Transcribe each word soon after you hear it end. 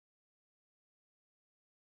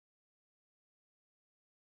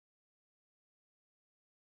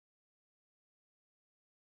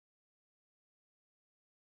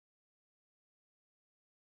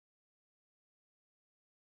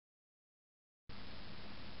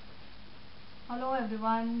Hello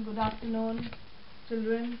everyone, good afternoon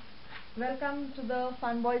children. Welcome to the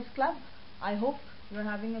Fun Boys Club. I hope you are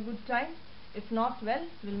having a good time. If not, well,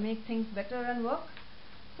 we'll make things better and work.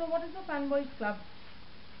 So what is the Fun Boys Club?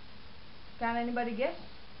 Can anybody guess?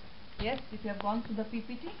 Yes, if you have gone through the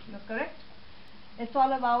PPT, you're correct. It's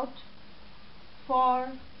all about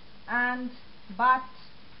for, and, but,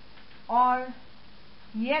 or,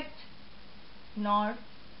 yet, nor.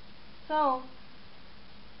 So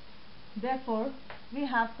therefore, we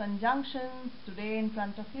have conjunctions today in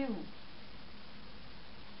front of you.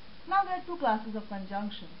 Now there are two classes of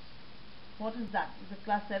conjunctions. What is that? Is it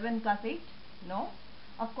class 7, class 8? No.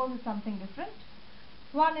 Of course it's something different.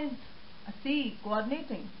 One is a C,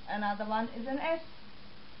 coordinating. Another one is an S,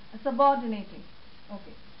 subordinating.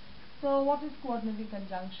 Okay. So what is coordinating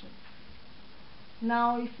conjunction?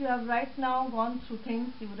 Now if you have right now gone through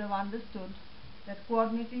things, you would have understood that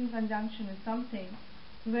coordinating conjunction is something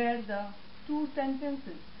where the two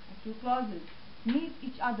sentences or two clauses meet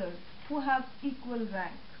each other who have equal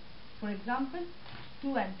rank. For example,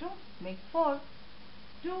 2 and 2 make 4.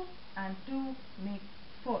 2 and 2 make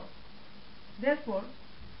 4. Therefore,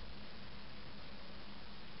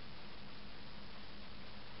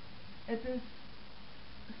 it is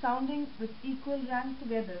sounding with equal rank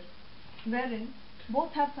together, wherein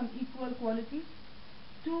both have some equal qualities.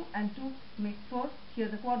 2 and 2 make 4. Here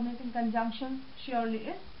the coordinating conjunction surely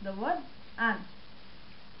is the word and.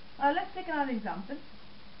 Let's take another example.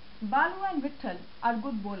 Balu and Vitthal are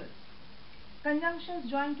good bowlers. Conjunctions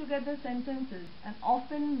join together sentences and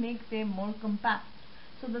often make them more compact.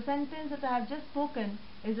 So the sentence that I have just spoken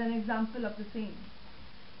is an example of the same.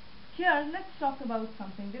 Here let's talk about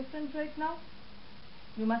something different right now.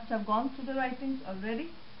 You must have gone through the writings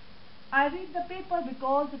already. I read the paper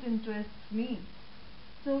because it interests me.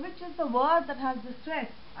 So which is the word that has the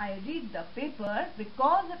stress? I read the paper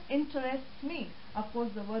because it interests me. Of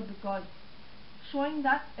course the word because, showing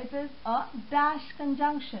that it is a dash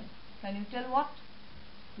conjunction. Can you tell what?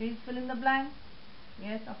 Please fill in the blank.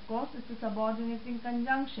 Yes, of course it's a subordinating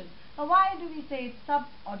conjunction. Now why do we say it's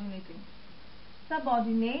subordinating?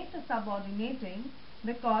 Subordinate or subordinating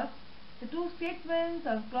because the two statements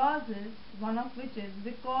or clauses, one of which is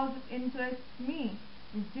because it interests me,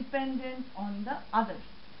 is dependent on the other.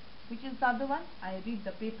 Which is the other one? I read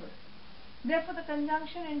the paper. Therefore, the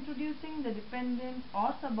conjunction introducing the dependent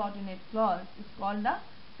or subordinate clause is called a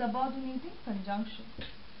subordinating conjunction.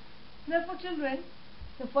 Therefore, children,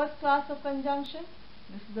 the first class of conjunction,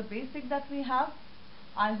 this is the basic that we have.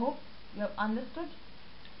 I hope you have understood.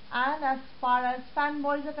 And as far as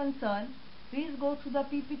fanboys are concerned, please go through the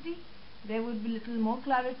PPT. There will be little more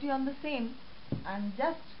clarity on the same, and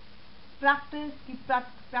just practice, keep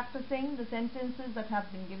practicing the sentences that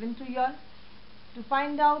have been given to you all to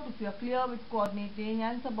find out if you are clear with coordinating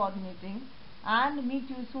and subordinating, and meet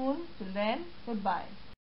you soon. Till then, goodbye.